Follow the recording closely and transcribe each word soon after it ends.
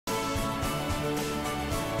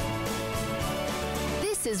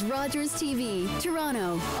This is Rogers TV,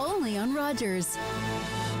 Toronto, only on Rogers.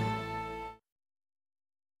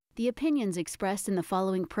 The opinions expressed in the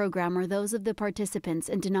following program are those of the participants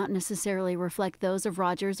and do not necessarily reflect those of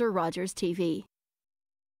Rogers or Rogers TV.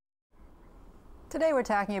 Today we're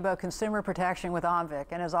talking about consumer protection with OMVIC,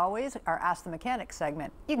 and as always, our Ask the Mechanic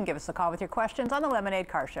segment. You can give us a call with your questions on the Lemonade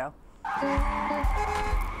Car Show.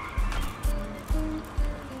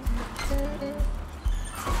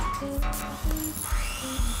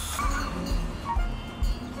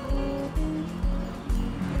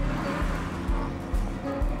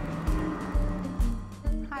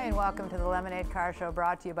 Hi and welcome to the Lemonade Car Show,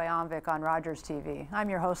 brought to you by OMVIC on Rogers TV. I'm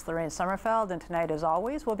your host, Lorraine Sommerfeld, and tonight, as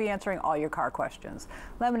always, we'll be answering all your car questions.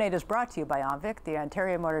 Lemonade is brought to you by OMVIC, the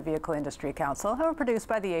Ontario Motor Vehicle Industry Council, and we're produced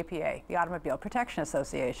by the APA, the Automobile Protection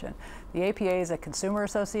Association. The APA is a consumer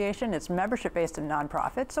association. It's membership-based and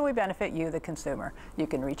nonprofit, so we benefit you, the consumer. You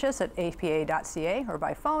can reach us at apa.ca or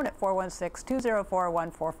by phone at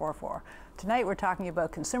 416-204-1444. Tonight we're talking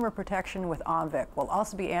about consumer protection with OMVIC. We'll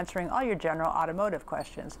also be answering all your general automotive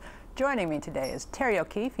questions. Joining me today is Terry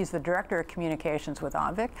O'Keefe. He's the Director of Communications with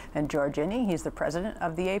OMVIC, and George Inney. He's the President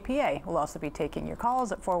of the APA. We'll also be taking your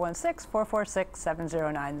calls at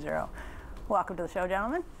 416-446-7090. Welcome to the show,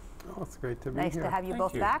 gentlemen. Oh, it's great to be here. Nice to have you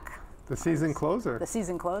both back. The season closer. The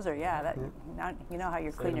season closer, yeah. Now, you know how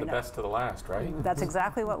you're cleaning the best to the last, right? That's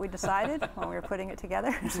exactly what we decided when we were putting it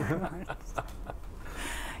together.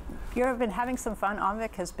 You've been having some fun.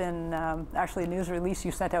 OMVIC has been actually a news release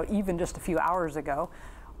you sent out even just a few hours ago.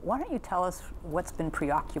 Why don't you tell us what's been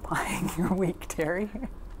preoccupying your week, Terry?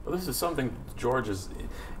 Well, this is something George is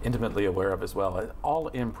intimately aware of as well.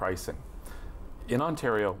 All-in pricing. In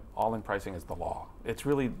Ontario, all-in pricing is the law. It's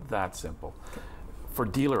really that simple. For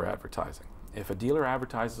dealer advertising, if a dealer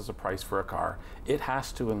advertises a price for a car, it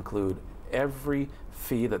has to include every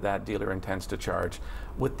fee that that dealer intends to charge,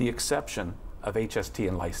 with the exception of HST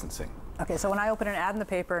and licensing. Okay, so when I open an ad in the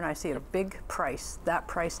paper and I see a big price, that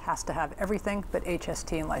price has to have everything but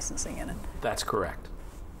HST and licensing in it. That's correct,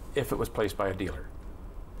 if it was placed by a dealer.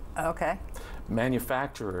 Okay.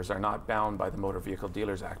 Manufacturers are not bound by the Motor Vehicle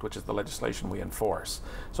Dealers Act, which is the legislation we enforce.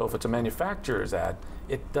 So if it's a manufacturer's ad,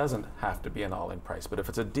 it doesn't have to be an all-in price. But if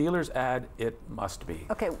it's a dealer's ad, it must be.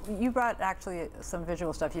 Okay, you brought actually some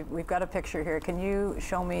visual stuff. We've got a picture here. Can you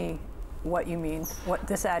show me what you mean, what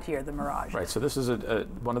this ad here, the Mirage? Right, so this is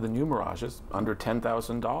one of the new Mirages, under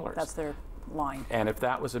 $10,000. That's their line. And if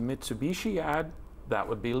that was a Mitsubishi ad, that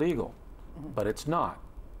would be legal. But it's not.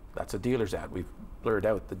 That's a dealer's ad. We've blurred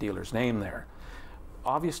out the dealer's name there.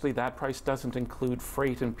 Obviously, that price doesn't include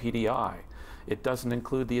freight and PDI. It doesn't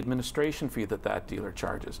include the administration fee that that dealer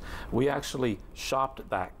charges. We actually shopped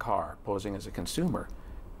that car, posing as a consumer,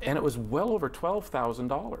 and it was well over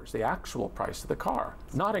 $12,000, the actual price of the car,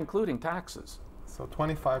 not including taxes. So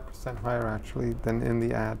 25% higher actually than in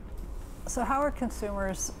the ad. So how are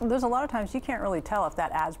consumers, there's a lot of times you can't really tell if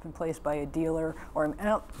that ad's been placed by a dealer or, and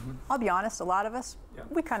I'll be honest, a lot of us,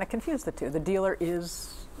 we kind of confuse the two. The dealer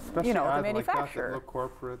is, especially you know, ads the manufacturer. like that that look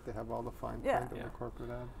corporate, they have all the fine print of the corporate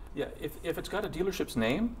ad. Yeah, if it's got a dealership's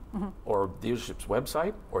name or dealership's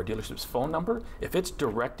website or dealership's phone number, if it's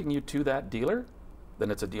directing you to that dealer,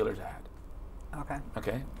 then it's a dealer's ad. Okay.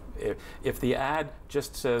 Okay. If the ad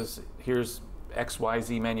just says, here's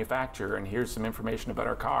XYZ manufacturer and here's some information about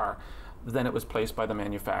our car, then it was placed by the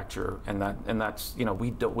manufacturer, and that's, you know,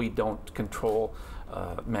 we don't control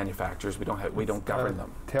manufacturers. We don't govern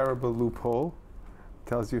them. Terrible loophole.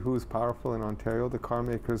 Tells you who's powerful in Ontario. The car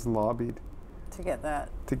makers lobbied to get that.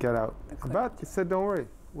 To get out. But he said, don't worry,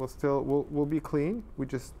 we'll be clean. We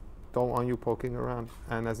just don't want you poking around.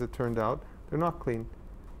 And as it turned out, they're not clean.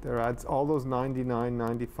 Their ads, all those 99,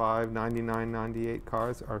 95, 99, 98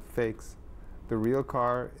 cars are fakes. The real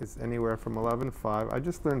car is anywhere from 11.5. I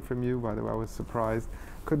just learned from you, by the way, I was surprised.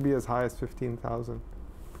 Could be as high as 15,000.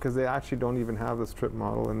 Because they actually don't even have the strip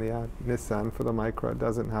model in the ad. Nissan for the Micra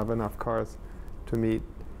doesn't have enough cars to meet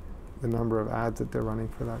the number of ads that they're running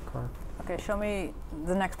for that car. Okay, show me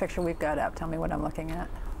the next picture we've got up. Tell me what I'm looking at.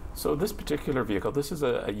 So this particular vehicle, this is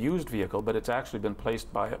a used vehicle, but it's actually been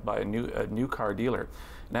placed by a new car dealer.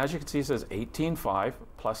 And as you can see, it says 18.5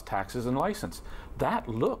 plus taxes and license. That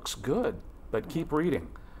looks good, but keep reading.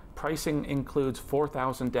 Pricing includes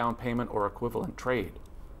 $4,000 down payment or equivalent trade.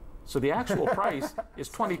 So the actual price is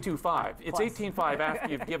 $22,500. It's $18,500 after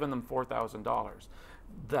you've given them $4,000.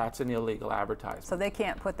 That's an illegal advertisement. So they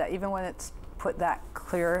can't put that, even when it's put that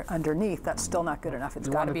clear underneath, that's still not good enough. It's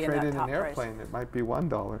got to be in that top price. You want to trade in an airplane, it might be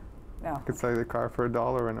 $1. No. You could sell the car for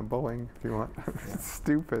 $1 and a Boeing if you want. It's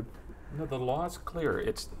stupid. No, the law is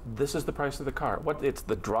clear. This is the price of the car. It's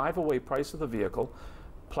the drive-away price of the vehicle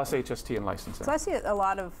plus HST and licensing. So I see a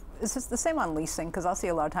lot of, it's just the same on leasing, because I'll see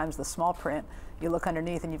a lot of times the small print, you look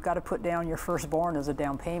underneath and you've got to put down your firstborn as a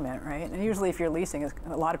down payment, right? And usually if you're leasing,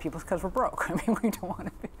 a lot of people, it's because we're broke. I mean, we don't want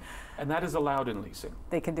to be. And that is allowed in leasing.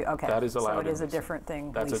 They can do, okay. That is allowed. So it is a leasing. different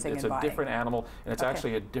thing, That's leasing it's and a buying. different animal, and it's Okay.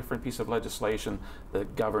 actually a different piece of legislation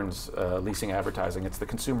that governs leasing advertising. It's the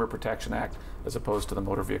Consumer Protection Act as opposed to the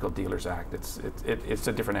Motor Vehicle Dealers Act. It's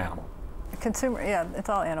a different animal. Consumer, yeah, it's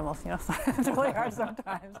all animals, you know. So it's really hard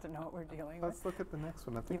sometimes to know what we're dealing with. Let's look at the next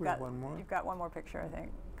one. I think You've we got have one more. You've got one more picture, I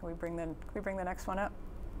think. Can we bring the next one up?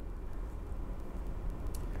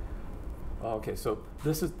 Okay, so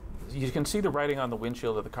this is, you can see the writing on the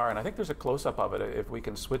windshield of the car, and I think there's a close-up of it if we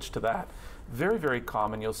can switch to that. Very, very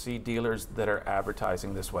common. You'll see dealers that are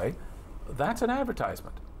advertising this way. That's an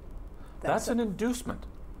advertisement. That's an inducement.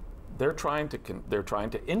 They're trying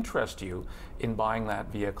to interest you in buying that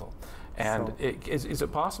vehicle. And So- is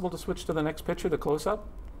it possible to switch to the next picture, the close-up?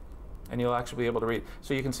 And you'll actually be able to read.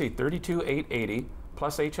 So you can see 32,880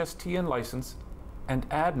 plus HST and license and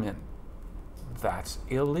admin. That's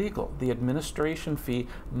illegal. The administration fee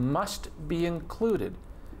must be included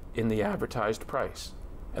in the advertised price.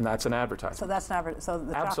 And that's an advertisement. So that's an so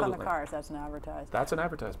the chalk on Absolutely. the cars, that's an advertisement. That's an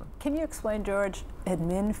advertisement. Can you explain, George,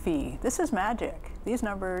 admin fee? This is magic. These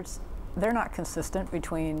numbers, they're not consistent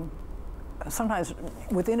between, sometimes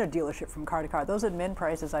within a dealership from car to car. Those admin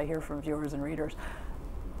prices I hear from viewers and readers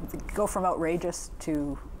go from outrageous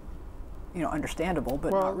to, you know, understandable,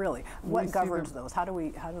 but Well, not really. we What see governs them- those? How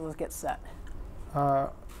do those get set?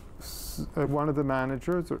 One of the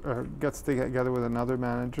managers gets together with another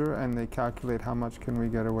manager and they calculate how much can we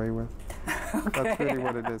get away with. That's really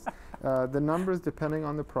what it is. The numbers, depending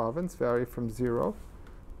on the province, vary from 0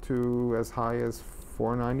 to as high as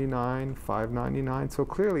 $4.99, $5.99. So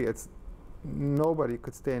clearly, nobody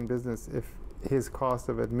could stay in business if his cost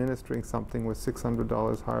of administering something was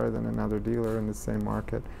 $600 higher than another dealer in the same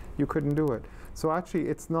market. You couldn't do it. So actually,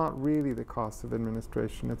 it's not really the cost of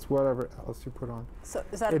administration. It's whatever else you put on. So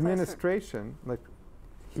is that a place Administration, like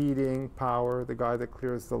heating, power, the guy that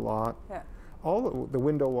clears the lot, yeah. all the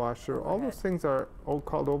window washer, all Overhead. those things are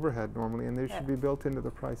called overhead normally, and they Yeah. should be built into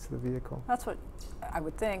the price of the vehicle. That's what I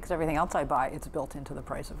would think, because everything else I buy, it's built into the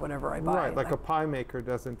price of whatever I buy. Right, like a pie maker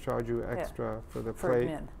doesn't charge you extra for the for plate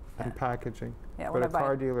admin. and Yeah. packaging, Yeah, but when a I buy-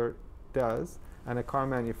 car dealer does, and a car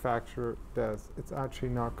manufacturer does. It's actually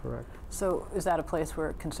not correct. So is that a place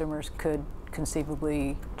where consumers could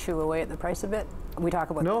conceivably chew away at the price of it? We talk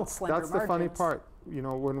about No, the slender that's the funny margins. part. You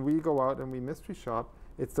know, when we go out and we mystery shop,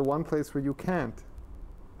 it's the one place where you can't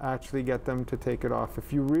actually get them to take it off.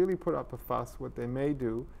 If you really put up a fuss, what they may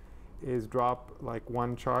do is drop like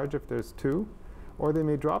one charge if there's two, or they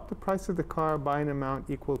may drop the price of the car by an amount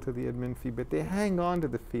equal to the admin fee, but they hang on to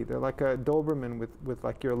the fee. They're like a Doberman with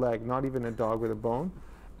like your leg, not even a dog with a bone.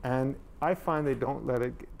 And I find they don't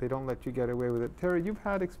let you get away with it. Terry, you've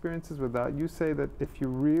had experiences with that. You say that if you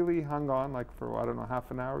really hung on, like for, I don't know,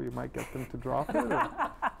 half an hour, you might get them to drop it? Or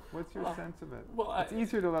what's your sense of it? Well, It's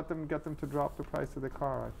easier to get them to drop the price of the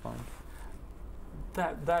car, I find.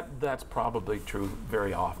 That's probably true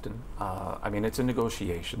very often. I mean, it's a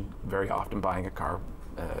negotiation. Very often, buying a car,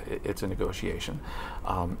 it's a negotiation.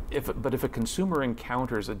 But if a consumer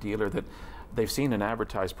encounters a dealer that they've seen an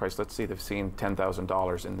advertised price, let's say they've seen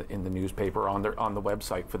 $10,000 in the newspaper on the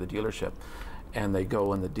website for the dealership, and they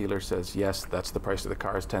go and the dealer says, yes, that's the price of the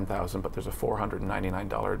car is $10,000, but there's a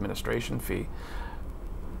 $499 administration fee.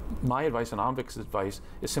 My advice and OMVIC's advice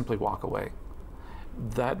is simply walk away.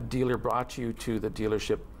 That dealer brought you to the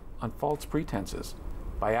dealership on false pretenses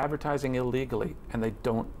by advertising illegally, and they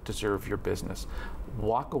don't deserve your business.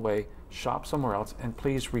 Walk away, shop somewhere else, and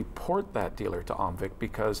please report that dealer to OMVIC,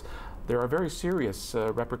 because there are very serious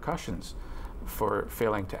repercussions for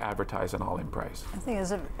failing to advertise an all-in price. The thing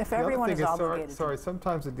is, if The other everyone thing is obligated sorry,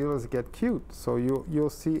 sometimes the dealers get cute, so you'll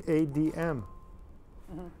see ADM.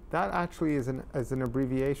 That actually is an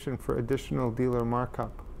abbreviation for additional dealer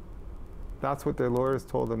markup. That's what their lawyers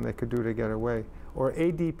told them they could do to get away. Or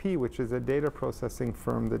ADP, which is a data processing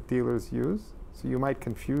firm that dealers use. So you might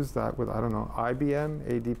confuse that with, I don't know, IBM,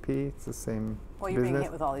 ADP, it's the same well, you're being business.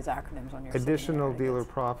 hit with all these acronyms on your Additional CV, dealer I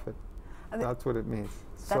guess. profit. That's what it means.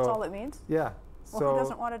 That's all it means? Yeah. Well, who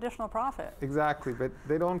doesn't want additional profit? Exactly, but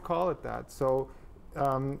they don't call it that. So,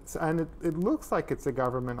 and it looks like it's a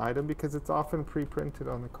government item because it's often pre-printed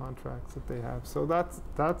on the contracts that they have. So that's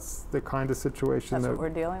the kind of situation That's that what we're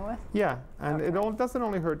dealing with? yeah, and it Okay. doesn't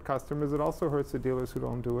only hurt customers, it also hurts the dealers who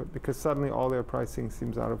don't do it because suddenly all their pricing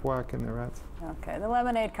seems out of whack in their ads. Okay, the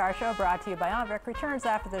Lemonade Car Show brought to you by OMVIC returns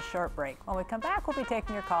after this short break. When we come back, we'll be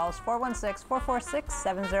taking your calls,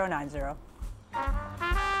 416-446-7090.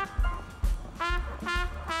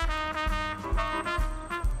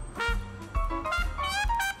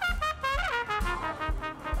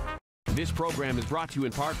 This program is brought to you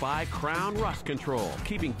in part by Crown Rust Control,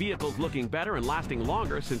 keeping vehicles looking better and lasting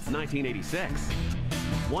longer since 1986.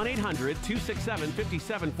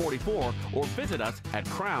 1-800-267-5744 or visit us at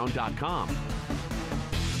crown.com.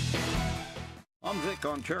 OMVIC,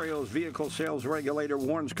 Ontario's vehicle sales regulator,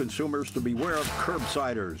 warns consumers to beware of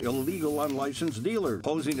curbsiders, illegal unlicensed dealers.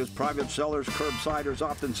 Posing as private sellers, curbsiders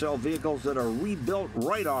often sell vehicles that are rebuilt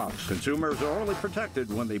write-offs. Consumers are only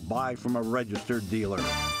protected when they buy from a registered dealer.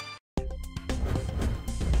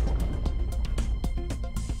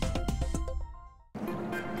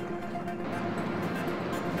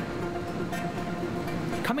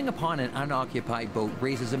 Coming upon an unoccupied boat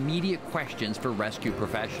raises immediate questions for rescue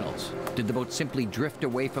professionals. Did the boat simply drift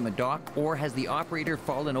away from a dock, or has the operator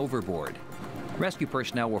fallen overboard? Rescue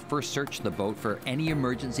personnel will first search the boat for any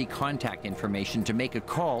emergency contact information to make a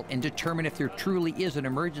call and determine if there truly is an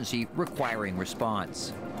emergency requiring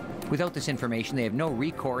response. Without this information, they have no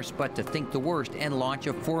recourse but to think the worst and launch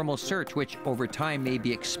a formal search, which over time may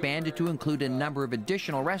be expanded to include a number of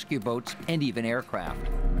additional rescue boats and even aircraft.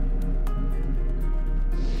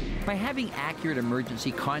 By having accurate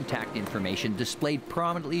emergency contact information displayed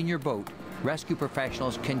prominently in your boat, rescue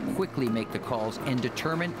professionals can quickly make the calls and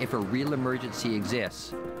determine if a real emergency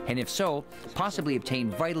exists, and if so, possibly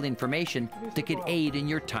obtain vital information that could aid in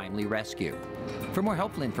your timely rescue. For more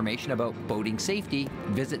helpful information about boating safety,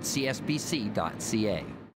 visit csbc.ca.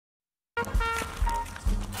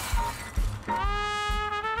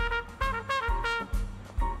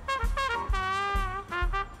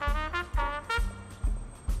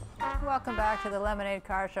 Welcome back to the Lemonade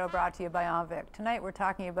Car Show, brought to you by OMVIC. Tonight we're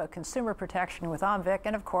talking about consumer protection with OMVIC,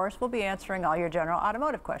 and of course we'll be answering all your general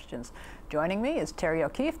automotive questions. Joining me is Terry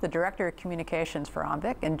O'Keefe, the Director of Communications for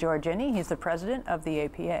OMVIC, and George Inney, he's the President of the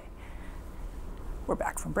APA. We're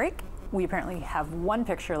back from break. We apparently have one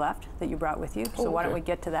picture left that you brought with you, so why don't we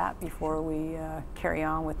get to that before we carry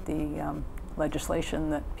on with the legislation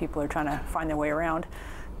that people are trying to find their way around.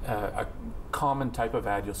 A common type of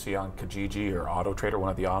ad you'll see on Kijiji or Auto Trader, one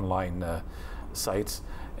of the online sites,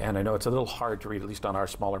 and I know it's a little hard to read, at least on our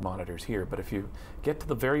smaller monitors here, but if you get to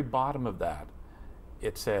the very bottom of that,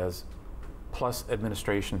 it says plus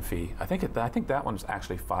administration fee. I think that one's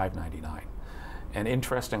actually $5.99. And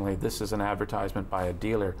interestingly, this is an advertisement by a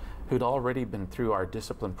dealer who'd already been through our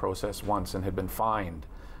discipline process once and had been fined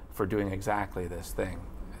for doing exactly this thing.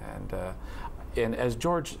 And as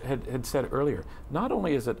George had said earlier, not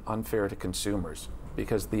only is it unfair to consumers,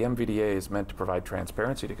 because the MVDA is meant to provide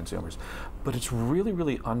transparency to consumers, but it's really,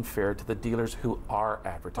 really unfair to the dealers who are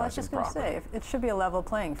advertising. Well, I was just going to say, it should be a level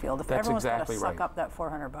playing field. If That's everyone's exactly got to suck up that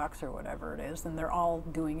 $400 or whatever it is, then they're all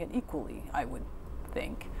doing it equally, I would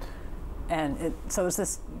think. And so does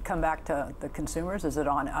this come back to the consumers? Is it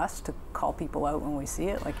on us to call people out when we see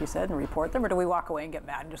it, like you said, and report them? Or do we walk away and get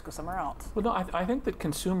mad and just go somewhere else? Well, no, I think that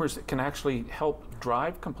consumers can actually help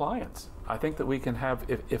drive compliance. I think that we can have,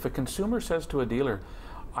 if a consumer says to a dealer,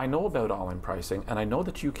 I know about all-in pricing, and I know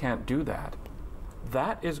that you can't do that,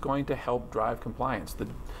 that is going to help drive compliance.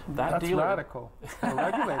 That's dealer, radical. The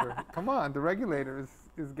regulator, come on, the regulator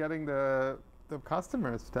is getting the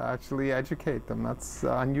customers to actually educate them. That's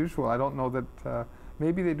unusual. I don't know that,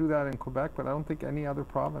 maybe they do that in Quebec, but I don't think any other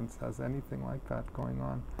province has anything like that going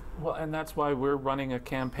on. Well, and that's why we're running a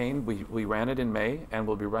campaign. We ran it in May, and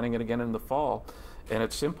we'll be running it again in the fall. And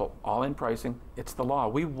it's simple, all-in pricing, it's the law.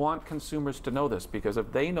 We want consumers to know this, because if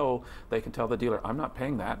they know, they can tell the dealer, I'm not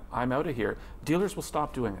paying that, I'm out of here, dealers will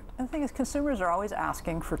stop doing it. And the thing is, consumers are always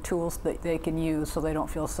asking for tools that they can use so they don't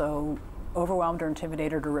feel so overwhelmed or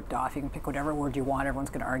intimidated or ripped off. You can pick whatever word you want. Everyone's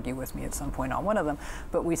going to argue with me at some point on one of them.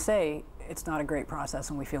 But we say it's not a great process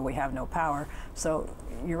and we feel we have no power. So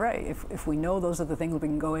you're right. If we know those are the things we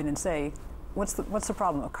can go in and say, what's the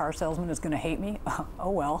problem? A car salesman is going to hate me?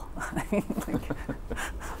 Oh well. I mean, like,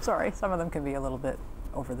 sorry, some of them can be a little bit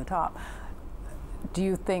over the top. Do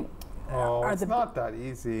you think... it's not that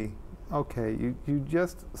easy. Okay, you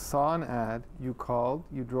just saw an ad, you called,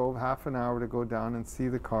 you drove half an hour to go down and see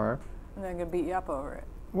the car. And they're going to beat you up over it.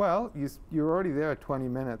 Well, you're already there 20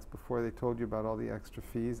 minutes before they told you about all the extra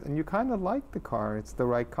fees, and you kind of like the car. It's the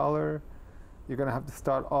right color. You're going to have to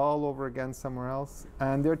start all over again somewhere else.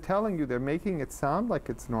 And they're telling you, they're making it sound like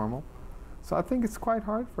it's normal. So I think it's quite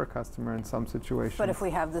hard for a customer in some situations. But if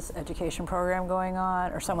we have this education program going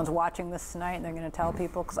on, or someone's watching this tonight and they're going to tell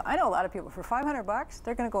people, because I know a lot of people, for $500,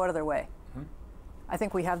 they're going to go out of their way. I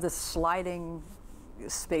think we have this sliding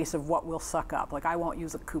space of what we'll suck up. Like, I won't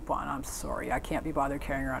use a coupon. I'm sorry. I can't be bothered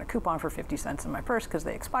carrying around a coupon for 50 cents in my purse because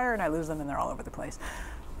they expire and I lose them and they're all over the place.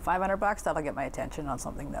 $500, that'll get my attention on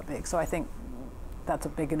something that big. So I think that's a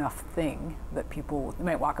big enough thing that people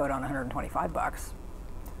might walk out on $125.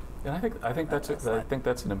 And I think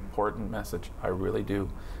that's an important message. I really do.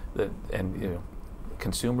 And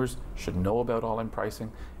consumers should know about all-in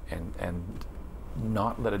pricing and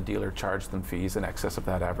not let a dealer charge them fees in excess of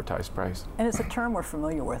that advertised price. And it's a term we're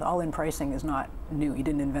familiar with. All-in pricing is not new. He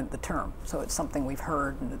didn't invent the term, so it's something we've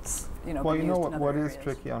heard, and it's well, been used in other what areas. is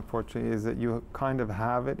tricky, unfortunately, is that you kind of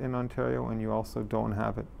have it in Ontario, and you also don't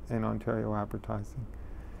have it in Ontario advertising.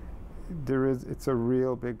 It's a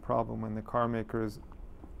real big problem when the car makers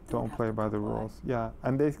don't play by the rules. Yeah,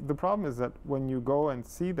 and the problem is that when you go and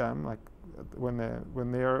see them, like when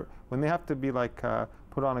they have to be like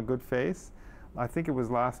put on a good face. I think it was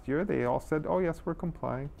last year, they all said, oh yes, we're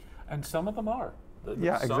complying. And some of them are.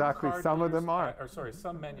 Yeah, exactly, some of them are.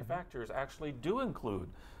 Some manufacturers actually do include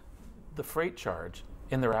the freight charge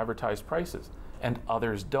in their advertised prices, and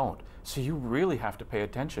others don't. So you really have to pay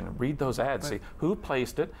attention, read those ads, see who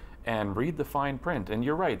placed it, and read the fine print. And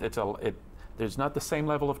you're right, there's not the same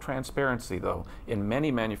level of transparency, though, in many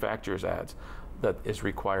manufacturers' ads that is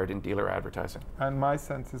required in dealer advertising. And my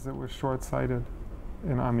sense is it was short-sighted.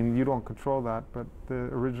 And I mean, you don't control that, but the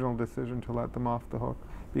original decision to let them off the hook,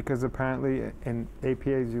 because apparently in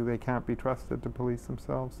APA's view, they can't be trusted to police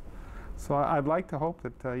themselves. So I'd like to hope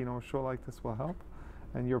that a show like this will help,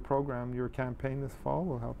 and your program, your campaign this fall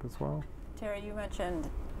will help as well. Terry, you mentioned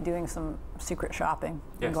doing some secret shopping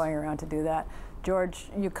and Yes. going around to do that. George,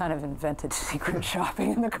 you kind of invented secret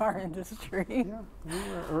shopping in the car industry. Yeah, we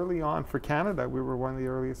were early on. For Canada, we were one of the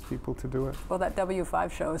earliest people to do it. Well, that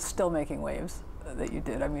W5 show is still making waves that you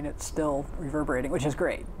did. I mean, it's still reverberating, which is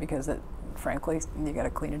great because frankly, you got to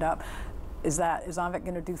clean it up. Is OMVIC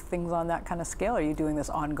going to do things on that kind of scale? Are you doing this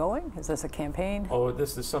ongoing? Is this a campaign? Oh,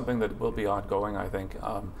 this is something that will be ongoing, I think.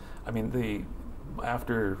 I mean,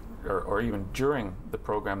 after or even during the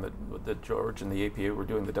program that George and the APA were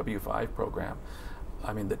doing, the W5 program,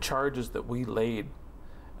 I mean, the charges that we laid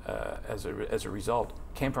as a result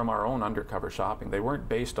came from our own undercover shopping. They weren't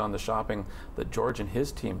based on the shopping that George and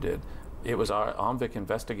his team did. It was our OMVIC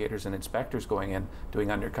investigators and inspectors going in,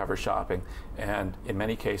 doing undercover shopping, and in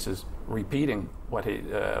many cases repeating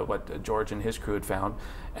what George and his crew had found.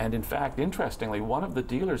 And in fact, interestingly, one of the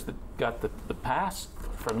dealers that got the pass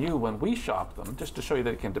from you when we shopped them, just to show you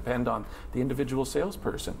that it can depend on the individual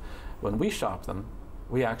salesperson, when we shopped them,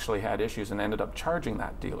 we actually had issues and ended up charging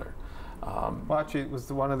that dealer. Well, actually, it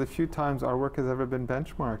was one of the few times our work has ever been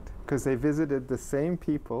benchmarked, because they visited the same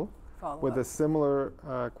people with a similar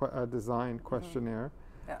design questionnaire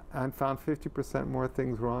and found 50% more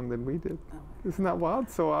things wrong than we did. Isn't that wild?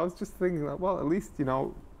 So I was just thinking that, well, at least,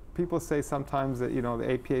 people say sometimes that,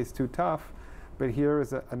 the APA is too tough, but here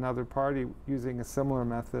is another party using a similar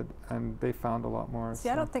method, and they found a lot more. See,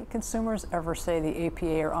 I don't think consumers ever say the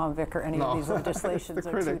APA or OMVIC or any of these legislations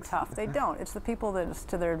are too tough. They don't. It's the people that it's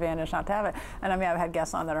to their advantage not to have it. And I mean, I've had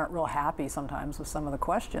guests on that aren't real happy sometimes with some of the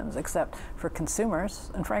questions, except for consumers.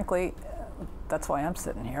 And frankly, that's why I'm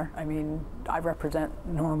sitting here. I mean, I represent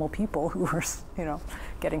normal people who are,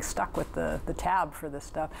 getting stuck with the tab for this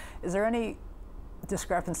stuff. Is there any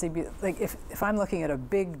discrepancy, like if I'm looking at a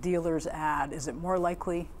big dealer's ad, is it more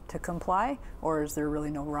likely to comply, or is there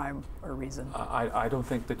really no rhyme or reason? I don't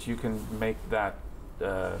think that you can make that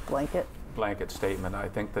blanket statement. I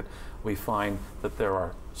think that we find that there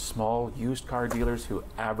are small used car dealers who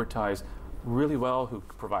advertise really well, who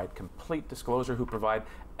provide complete disclosure, who provide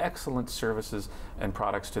excellent services and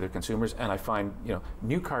products to their consumers, and I find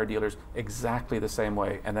new car dealers exactly the same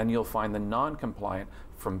way, and then you'll find the non-compliant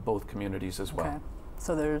from both communities as well. Okay.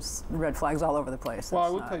 So there's red flags all over the place. Well, I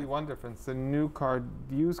will tell you one difference. The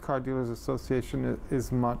Used Car Dealers Association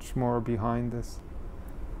is much more behind this.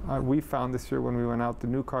 We found this year when we went out, the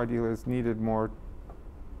new car dealers needed more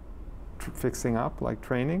fixing up, like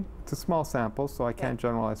training. It's a small sample, so I can't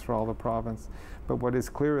generalize for all the province. But what is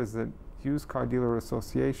clear is that Used Car Dealer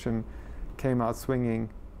Association came out swinging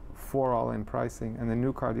for all-in pricing, and the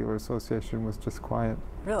New Car Dealer Association was just quiet.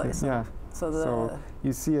 Really? So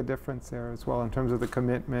you see a difference there as well in terms of the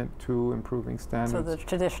commitment to improving standards. So the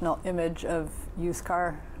traditional image of used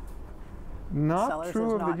car not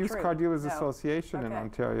true of the Used Car Dealers Association in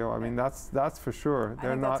Ontario. I mean, that's for sure.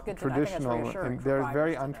 They're not traditional, and they're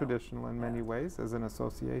very untraditional in many ways as an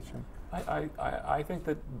association. I think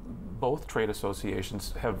that both trade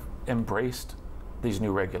associations have embraced these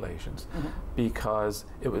new regulations because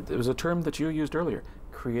it was a term that you used earlier,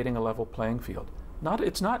 creating a level playing field.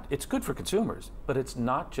 It's good for consumers, but it's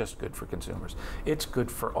not just good for consumers. It's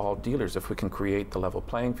good for all dealers if we can create the level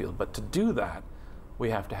playing field. But to do that, we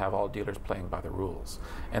have to have all dealers playing by the rules.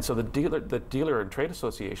 And so the dealer and trade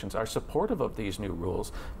associations are supportive of these new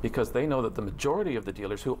rules because they know that the majority of the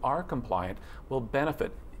dealers who are compliant will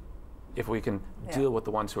benefit if we can deal with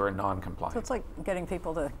the ones who are non-compliant. So it's like getting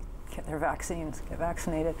people to get their vaccines, get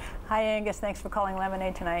vaccinated. Hi, Angus. Thanks for calling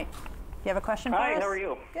Lemonade tonight. You have a question for us? Hi, how are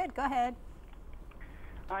you? Good, go ahead.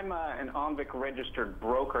 I'm an OMVIC registered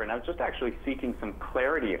broker, and I was just actually seeking some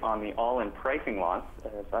clarity on the all-in pricing laws,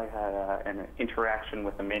 as I had an interaction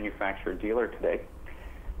with a manufacturer dealer today.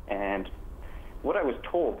 And what I was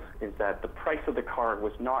told is that the price of the car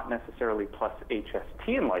was not necessarily plus HST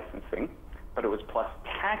in licensing, but it was plus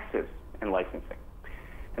taxes in licensing.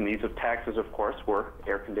 And these taxes, of course, were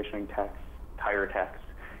air conditioning tax, tire tax.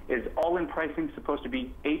 Is all-in pricing supposed to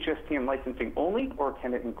be HST and licensing only, or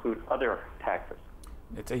can it include other taxes?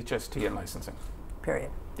 It's HST and licensing.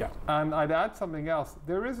 Period. Yeah. And I'd add something else.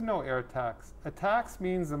 There is no air tax. A tax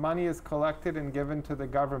means the money is collected and given to the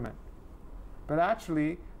government. But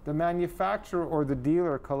actually, the manufacturer or the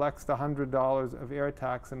dealer collects the $100 of air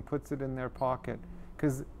tax and puts it in their pocket,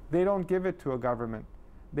 because they don't give it to a government.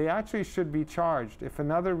 They actually should be charged. If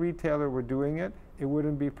another retailer were doing it, it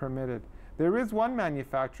wouldn't be permitted. There is one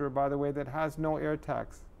manufacturer, by the way, that has no air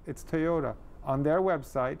tax. It's Toyota. On their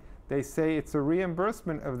website, they say it's a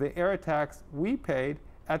reimbursement of the air tax we paid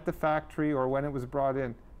at the factory or when it was brought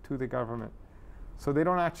in to the government. So they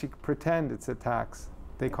don't actually pretend it's a tax.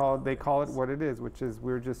 They call it what it is, which is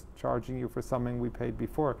we're just charging you for something we paid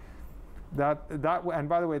before. And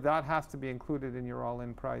by the way, that has to be included in your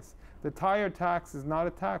all-in price. The tire tax is not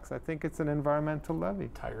a tax. I think it's an environmental levy.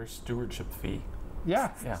 Tire stewardship fee.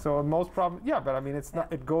 Yeah. Yeah. So most probably, yeah, but I mean, it's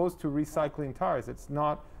not. It goes to recycling tires. It's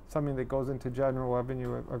not something that goes into general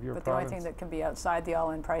revenue of your But province. the only thing that can be outside the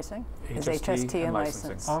all-in pricing is HST and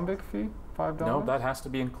license. OMVIC fee, $5? No, that has to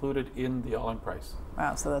be included in the all-in price.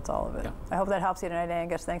 Wow, so that's all of it. Yeah. I hope that helps you tonight,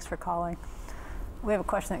 Angus. Thanks for calling. We have a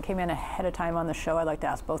question that came in ahead of time on the show. I'd like to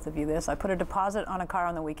ask both of you this. I put a deposit on a car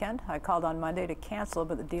on the weekend. I called on Monday to cancel,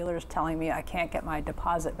 but the dealer is telling me I can't get my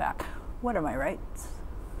deposit back. What are my rights?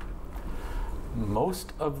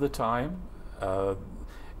 Most of the time, let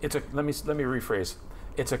me rephrase.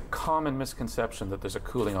 It's a common misconception that there's a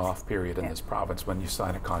cooling off period in this province when you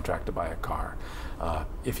sign a contract to buy a car.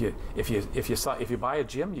 If you buy a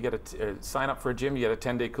gym, you get sign up for a gym, you get a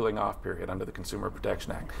 10-day cooling off period under the Consumer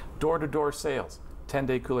Protection Act. Door-to-door sales,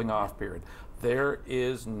 10-day cooling off period. There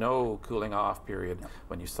is no cooling off period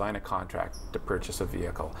when you sign a contract to purchase a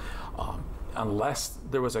vehicle, unless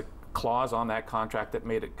there was a clause on that contract that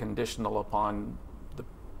made it conditional upon the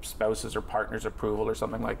spouse's or partner's approval or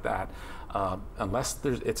something like that. Unless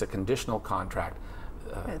it's a conditional contract,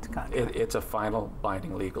 it's a final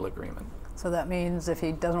binding legal agreement. So that means if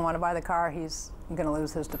he doesn't want to buy the car, he's going to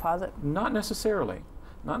lose his deposit? Not necessarily.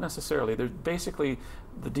 Not necessarily. There's basically,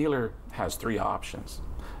 the dealer has three options.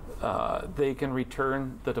 They can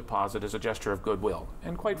return the deposit as a gesture of goodwill.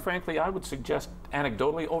 And quite frankly, I would suggest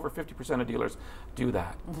anecdotally over 50% of dealers do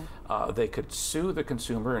that. Mm-hmm. They could sue the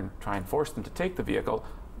consumer and try and force them to take the vehicle.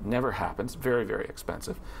 Never happens. Very, very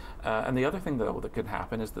expensive. And the other thing, though, that could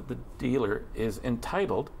happen is that the dealer is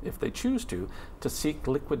entitled, if they choose to seek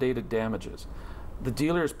liquidated damages. The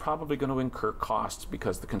dealer is probably going to incur costs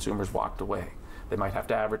because the consumer's walked away. They might have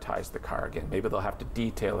to advertise the car again. Maybe they'll have to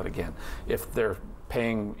detail it again. If they're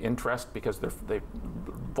paying interest because they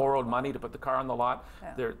borrowed money to put the car on the lot,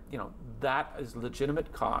 that is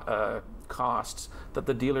legitimate costs that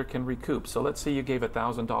the dealer can recoup. So let's say you gave a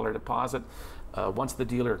 $1,000 deposit. Once the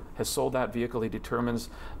dealer has sold that vehicle, he determines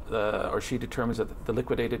or she determines that the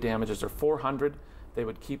liquidated damages are $400. They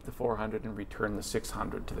would keep the $400 and return the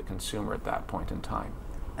 $600 to the consumer at that point in time.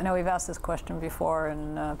 I know we've asked this question before,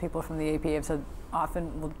 and people from the AP have said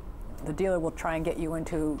often the dealer will try and get you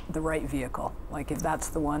into the right vehicle. Like if that's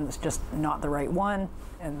the one that's just not the right one,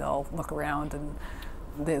 and they'll look around and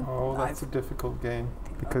that's a difficult game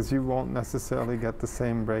because you won't necessarily get the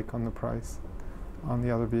same break on the price on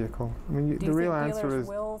the other vehicle. I mean, the real answer is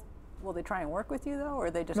will they try and work with you though, or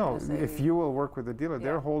are they just no? going to say If you will work with the dealer,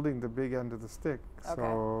 they're holding the big end of the stick. Okay.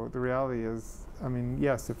 So the reality is, I mean,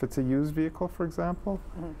 yes, if it's a used vehicle, for example,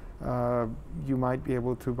 you might be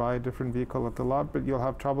able to buy a different vehicle at the lot, but you'll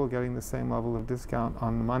have trouble getting the same level of discount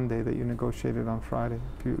on Monday that you negotiated on Friday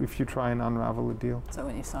if you try and unravel a deal. So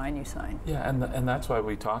when you sign, you sign. Yeah, and that's why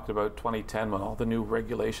we talked about 2010 when all the new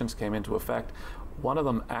regulations came into effect. One of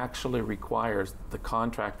them actually requires the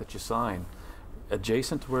contract that you sign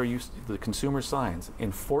adjacent to where the consumer signs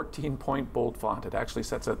in 14-point bold font. It actually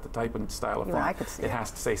sets out the type and style of font. I could see it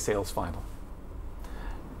has to say sales final.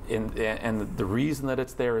 And the reason that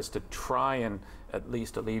it's there is to try and at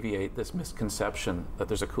least alleviate this misconception that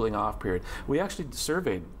there's a cooling off period. We actually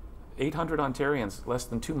surveyed 800 Ontarians less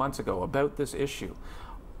than 2 months ago about this issue.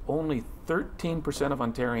 Only 13% of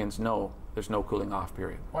Ontarians know there's no cooling off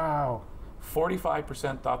period. Wow.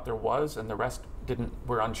 45% thought there was, and the rest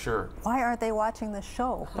were unsure. Why aren't they watching this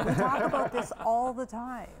show? We talk about this all the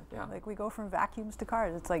time. Yeah. Like, we go from vacuums to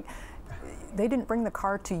cars. It's like they didn't bring the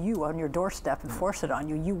car to you on your doorstep and force it on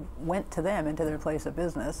you. You went to them, into their place of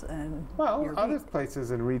business, and well, other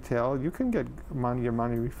places in retail, you can get your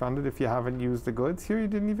money refunded if you haven't used the goods. Here, you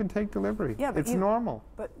didn't even take delivery. Yeah, but it's normal.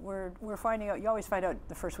 But we're finding out. You always find out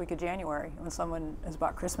the first week of January when someone has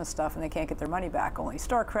bought Christmas stuff and they can't get their money back. Only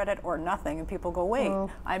store credit or nothing, and people go, wait,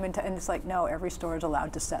 I'm into. And it's like, no, every store is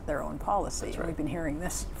allowed to set their own policy. That's right. We've been hearing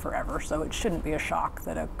this forever, so it shouldn't be a shock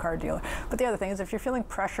that a car dealer. But the other thing is, if you're feeling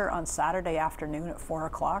pressure on Saturday afternoon at 4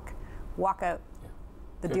 o'clock, walk out. Yeah.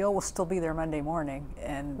 The deal will still be there Monday morning,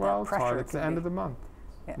 and that pressure. Well, it's the end of the month.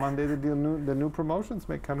 Yeah. Monday, the new promotions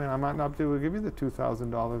may come in. I might not be able to give you the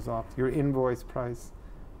 $2,000 off your invoice price.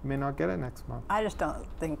 You may not get it next month. I just don't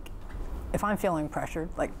think, if I'm feeling pressured,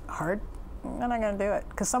 like hard, I'm not going to do it,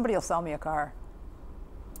 because somebody will sell me a car.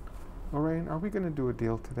 Lorraine, are we going to do a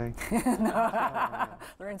deal today? No.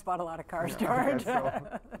 Lorraine's bought a lot of cars, George.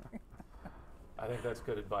 I think that's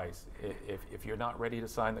good advice. If you're not ready to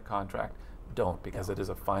sign the contract, don't, because it is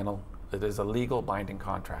a legal binding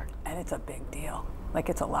contract. And it's a big deal. Like,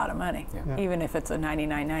 it's a lot of money. Yeah. Yeah. Even if it's a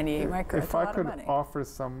 99.98 micro, it's a lot of money. If I could offer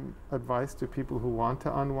some advice to people who want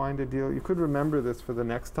to unwind a deal, you could remember this for the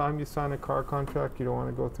next time you sign a car contract you don't want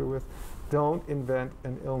to go through with. Don't invent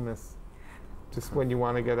an illness just when you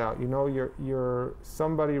want to get out. You know, your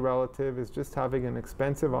somebody relative is just having an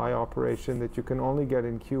expensive eye operation that you can only get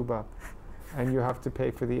in Cuba, and you have to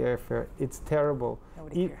pay for the airfare. It's terrible.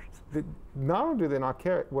 Nobody cares. Not only do they not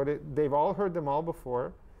care, they've all heard them all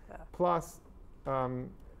before. Yeah. Plus,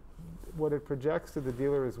 what it projects to the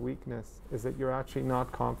dealer as weakness is that you're actually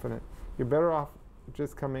not confident. You're better off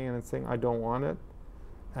just coming in and saying, I don't want it,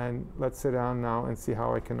 and let's sit down now and see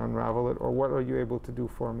how I can unravel it, or what are you able to do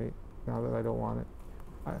for me now that I don't want it.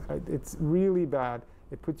 It's really bad.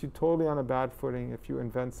 It puts you totally on a bad footing if you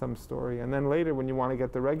invent some story. And then later, when you want to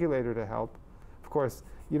get the regulator to help, of course,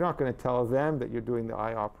 you're not going to tell them that you're doing the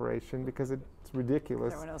eye operation, because it's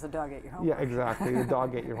ridiculous. Everyone knows the dog ate your homework. Yeah, exactly. The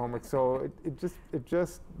dog ate your homework. So it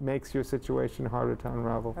just makes your situation harder to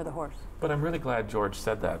unravel. Or the horse. But I'm really glad George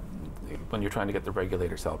said that when you're trying to get the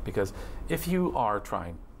regulator's help, because if you are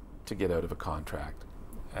trying to get out of a contract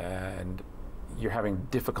and you're having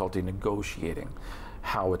difficulty negotiating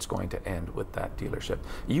how it's going to end with that dealership,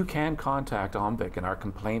 you can contact OMVIC and our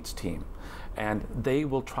complaints team, and they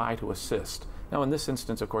will try to assist. Now, in this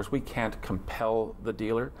instance, of course, we can't compel the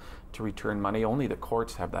dealer to return money. Only the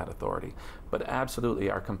courts have that authority. But absolutely,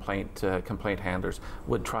 our complaint handlers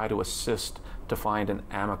would try to assist to find an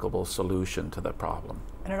amicable solution to the problem.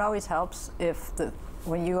 And it always helps if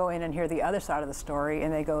when you go in and hear the other side of the story,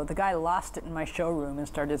 and they go, the guy lost it in my showroom and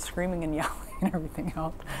started screaming and yelling and everything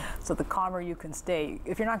else. So the calmer you can stay.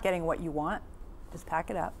 If you're not getting what you want, just pack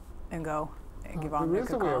it up and go and give OMVIC a call. There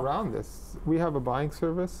is a way around this. We have a buying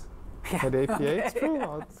service at APA. Okay. It's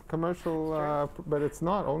true. It's commercial, but it's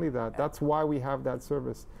not only that. Yeah. That's why we have that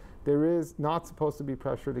service. There is not supposed to be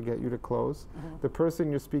pressure to get you to close. Mm-hmm. The person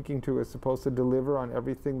you're speaking to is supposed to deliver on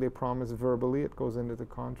everything they promise verbally. It goes into the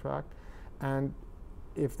contract. And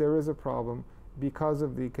if there is a problem, because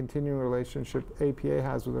of the continuing relationship APA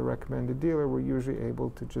has with a recommended dealer, we're usually able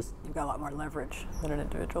to just... You've got a lot more leverage than an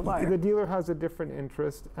individual buyer. The dealer has a different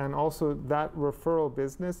interest, and also that referral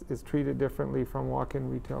business is treated differently from walk-in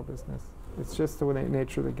retail business. It's just the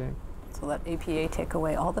nature of the game. So let APA take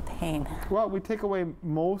away all the pain. Well, we take away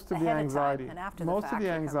most of the anxiety. And after most of the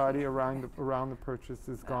anxiety around the purchase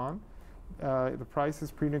is gone. The price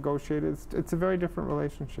is pre-negotiated. It's a very different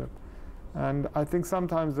relationship. And I think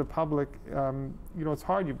sometimes the public, you know, it's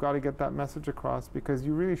hard. You've got to get that message across, because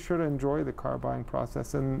you really should enjoy the car buying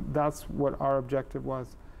process. And that's what our objective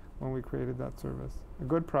was when we created that service. A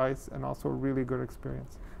good price and also a really good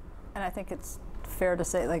experience. And I think it's fair to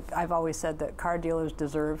say, like I've always said, that car dealers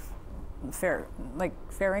deserve fair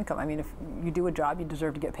income. I mean, if you do a job, you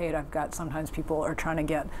deserve to get paid. I've got sometimes people are trying to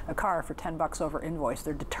get a car for $10 over invoice.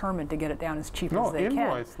 They're determined to get it down as cheap as they can. No,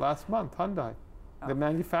 invoice last month, Hyundai. Oh. The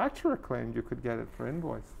manufacturer claimed you could get it for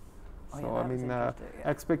invoice. So, I mean,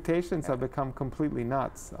 expectations have become completely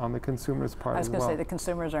nuts on the consumer's part as well. I was going to say, the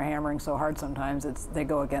consumers are hammering so hard sometimes they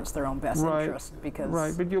go against their own best interest.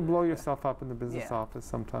 Because but you'll blow yourself up in the business office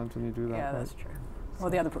sometimes when you do that. Yeah, that's true. Well,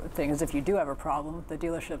 the other thing is, if you do have a problem, the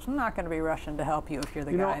dealership's not going to be rushing to help you if you're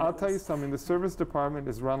the guy. You know, I'll tell you something. The service department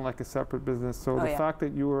is run like a separate business. So the fact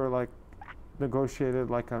that you were like negotiated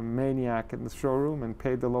like a maniac in the showroom and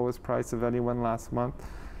paid the lowest price of anyone last month,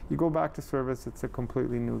 you go back to service, it's a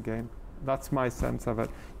completely new game. That's my sense of it.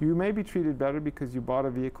 You may be treated better because you bought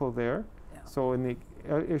a vehicle there. Yeah. So in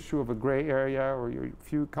issue of a gray area or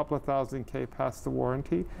you're couple of thousand K past the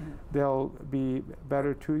warranty, they'll be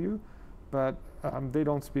better to you, but they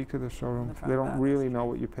don't speak to the showroom. They don't really know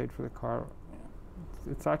what you paid for the car.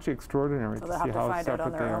 It's actually extraordinary to see how separate they are. So they'll have to find out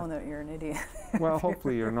on their own that you're an idiot. Well,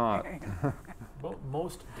 hopefully you're not. Well,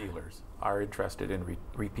 most dealers are interested in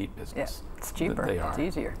repeat business. Yeah, it's cheaper. They are. It's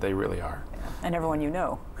easier. They really are. Yeah. And everyone you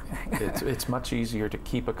know. It's much easier to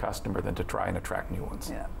keep a customer than to try and attract new ones.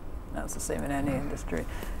 Yeah, that's the same in any industry.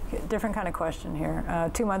 Different kind of question here.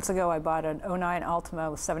 2 months ago, I bought an 09 Altima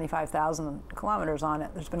with 75,000 kilometers on it.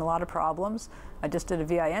 There's been a lot of problems. I just did a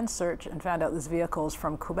VIN search and found out this vehicle is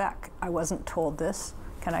from Quebec. I wasn't told this.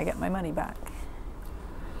 Can I get my money back?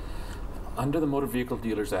 Under the Motor Vehicle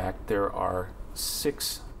Dealers Act, there are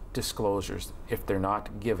 6 disclosures. If they're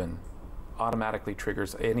not given, automatically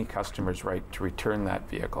triggers any customer's right to return that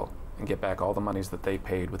vehicle and get back all the monies that they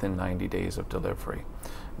paid within 90 days of delivery.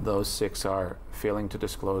 Those 6 are failing to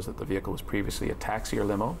disclose that the vehicle was previously a taxi or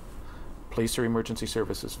limo, police or emergency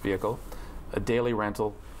services vehicle, a daily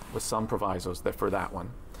rental with some provisos for that one.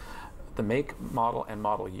 The make, model, and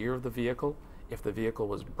model year of the vehicle, if the vehicle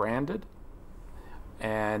was branded,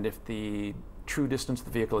 and if the true distance the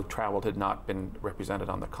vehicle had traveled had not been represented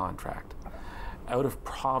on the contract. Out of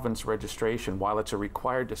province registration, while it's a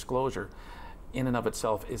required disclosure, in and of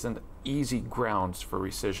itself isn't easy grounds for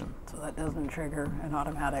rescission. So that doesn't trigger an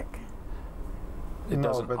automatic? It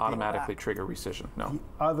doesn't automatically trigger rescission, no.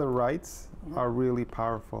 The other rights are really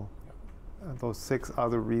powerful. Those 6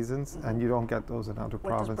 other reasons, and you don't get those in other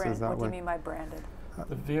provinces that way. What do you mean by branded?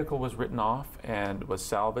 The vehicle was written off and was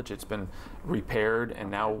salvaged. It's been repaired and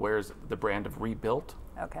now wears the brand of rebuilt.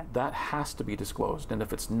 Okay. That has to be disclosed. And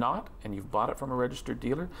if it's not, and you've bought it from a registered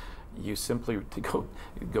dealer, you simply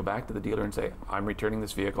go back to the dealer and say, I'm returning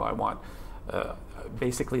this vehicle. I want,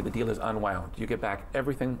 basically the deal is unwound. You get back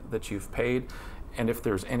everything that you've paid. And if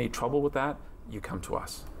there's any trouble with that, you come to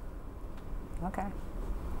us. Okay.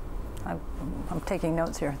 I'm taking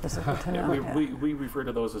notes here. This is good to know. We refer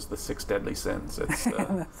to those as the 6 deadly sins. It's,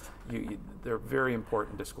 they're very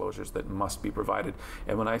important disclosures that must be provided.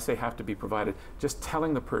 And when I say have to be provided, just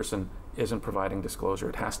telling the person isn't providing disclosure.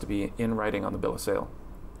 It has to be in writing on the bill of sale.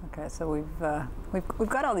 Okay, so we've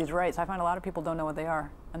got all these rights. I find a lot of people don't know what they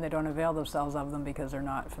are, and they don't avail themselves of them because they're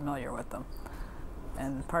not familiar with them.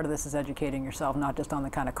 And part of this is educating yourself, not just on the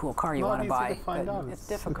kind of cool car you want to buy. It's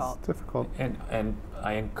difficult. It's difficult. And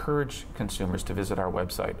I encourage consumers to visit our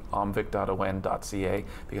website, omvic.on.ca,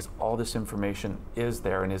 because all this information is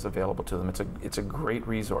there and is available to them. It's a great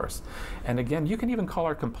resource. And again, you can even call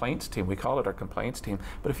our complaints team. We call it our complaints team.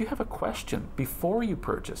 But if you have a question before you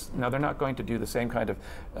purchase, now they're not going to do the same kind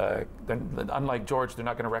of, unlike George, they're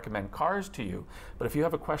not going to recommend cars to you. But if you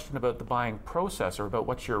have a question about the buying process or about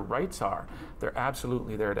what your rights are, they're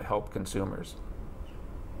absolutely there to help consumers.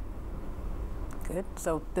 Good.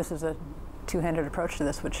 So this is a two-handed approach to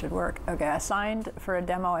this, which should work. Okay, I signed for a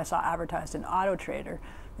demo I saw advertised in Auto Trader.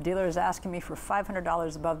 The dealer is asking me for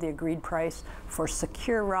 $500 above the agreed price for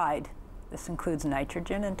secure ride. This includes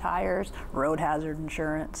nitrogen and tires, road hazard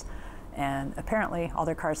insurance, and apparently all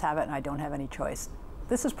their cars have it and I don't have any choice.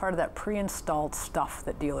 This is part of that pre-installed stuff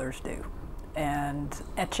that dealers do. And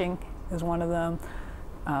etching is one of them.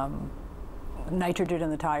 Nitrogen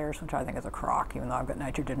in the tires, which I think is a crock, even though I've got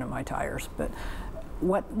nitrogen in my tires. But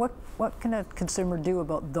what can a consumer do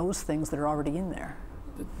about those things that are already in there?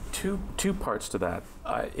 Two parts to that.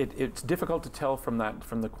 It's difficult to tell from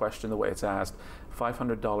the question, the way it's asked.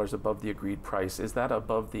 $500 above the agreed price. Is that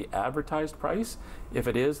above the advertised price? If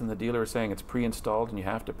it is, and the dealer is saying it's pre-installed and you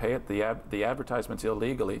have to pay it, the advertisement's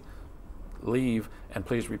illegally. Leave and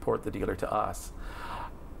please report the dealer to us.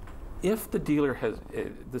 If the dealer has,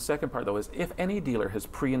 the second part though is, if any dealer has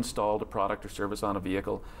pre-installed a product or service on a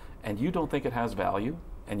vehicle and you don't think it has value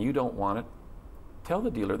and you don't want it, tell the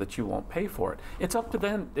dealer that you won't pay for it. It's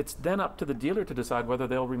then up to the dealer to decide whether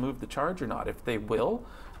they'll remove the charge or not. If they will,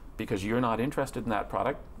 because you're not interested in that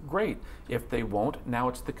product, great. If they won't, now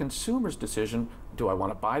it's the consumer's decision, do I want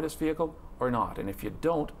to buy this vehicle or not? And if you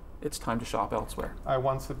don't, it's time to shop elsewhere. I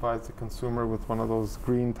once advised a consumer with one of those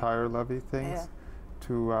green tire levy things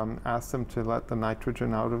to ask them to let the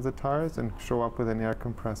nitrogen out of the tires and show up with an air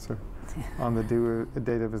compressor on the due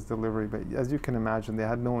date of his delivery. But as you can imagine, they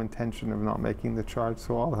had no intention of not making the charge,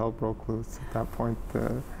 so all hell broke loose. At that point,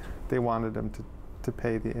 they wanted them to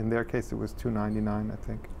pay. In their case, it was $299, I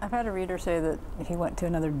think. I've had a reader say that he went to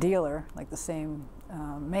another dealer, like the same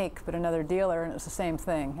make, but another dealer, and it was the same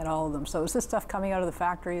thing at all of them. So is this stuff coming out of the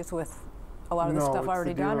factories with a lot of the stuff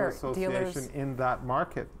already done, or dealers in that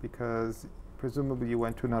market? Because presumably you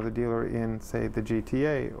went to another dealer in, say, the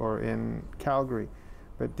GTA or in Calgary.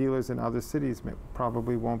 But dealers in other cities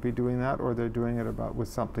probably won't be doing that, or they're doing it with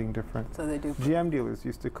something different. So they do. GM dealers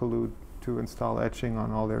used to collude to install etching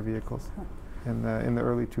on all their vehicles. In the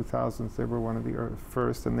early 2000s, they were one of the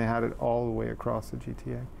first, and they had it all the way across the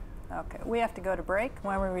GTA. Okay, we have to go to break.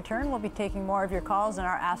 When we return, we'll be taking more of your calls in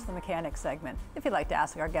our Ask the Mechanic segment. If you'd like to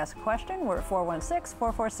ask our guest a question, we're at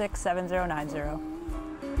 416-446-7090.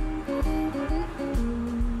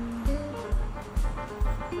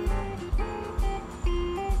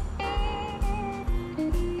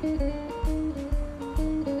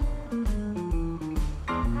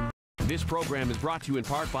 This program is brought to you in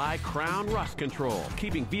part by Crown Rust Control,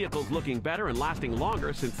 keeping vehicles looking better and lasting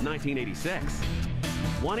longer since 1986.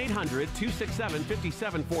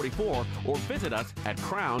 1-800-267-5744 or visit us at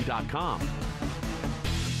crown.com.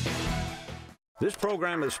 This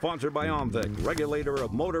program is sponsored by OMVIC, regulator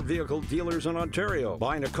of motor vehicle dealers in Ontario.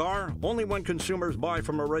 Buying a car? Only when consumers buy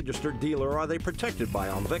from a registered dealer are they protected by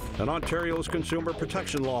OMVIC and Ontario's consumer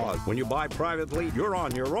protection laws. When you buy privately, you're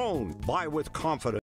on your own. Buy with confidence.